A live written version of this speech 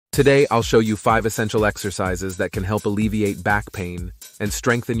Today, I'll show you 5 essential exercises that can help alleviate back pain and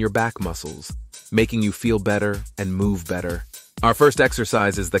strengthen your back muscles, making you feel better and move better. Our first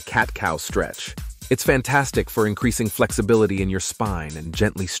exercise is the cat-cow stretch. It's fantastic for increasing flexibility in your spine and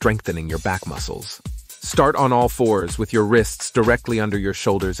gently strengthening your back muscles. Start on all fours with your wrists directly under your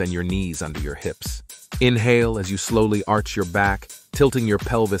shoulders and your knees under your hips. Inhale as you slowly arch your back, tilting your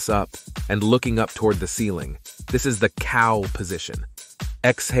pelvis up and looking up toward the ceiling. This is the cow position.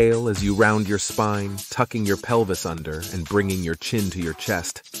 Exhale as you round your spine, tucking your pelvis under and bringing your chin to your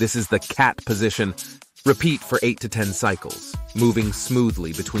chest. This is the cat position. Repeat for 8 to 10 cycles, moving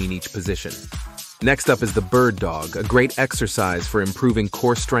smoothly between each position. Next up is the bird dog, a great exercise for improving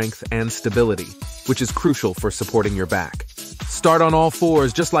core strength and stability, which is crucial for supporting your back. Start on all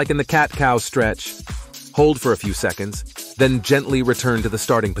fours, just like in the cat-cow stretch. Hold for a few seconds, then gently return to the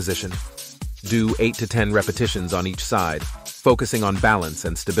starting position. Do 8 to 10 repetitions on each side, focusing on balance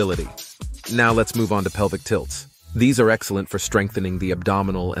and stability. Now let's move on to pelvic tilts. These are excellent for strengthening the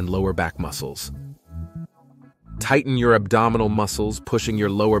abdominal and lower back muscles. Tighten your abdominal muscles, pushing your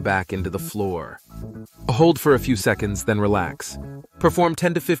lower back into the floor. Hold for a few seconds, then relax. Perform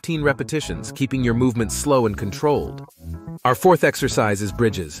 10 to 15 repetitions, keeping your movement slow and controlled. Our fourth exercise is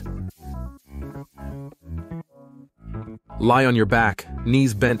bridges. Lie on your back,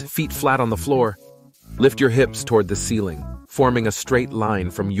 knees bent, feet flat on the floor. Lift your hips toward the ceiling, forming a straight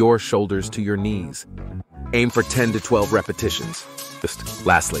line from your shoulders to your knees. Aim for 10 to 12 repetitions.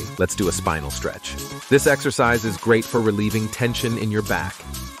 Lastly, let's do a spinal stretch. This exercise is great for relieving tension in your back.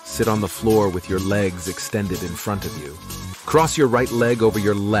 Sit on the floor with your legs extended in front of you. Cross your right leg over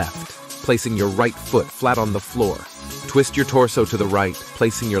your left, placing your right foot flat on the floor. Twist your torso to the right,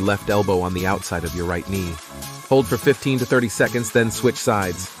 placing your left elbow on the outside of your right knee. Hold for 15 to 30 seconds, then switch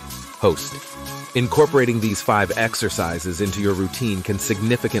sides. Host. Incorporating these 5 exercises into your routine can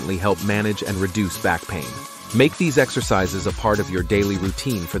significantly help manage and reduce back pain. Make these exercises a part of your daily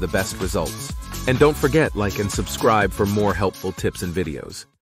routine for the best results. And don't forget, like and subscribe for more helpful tips and videos.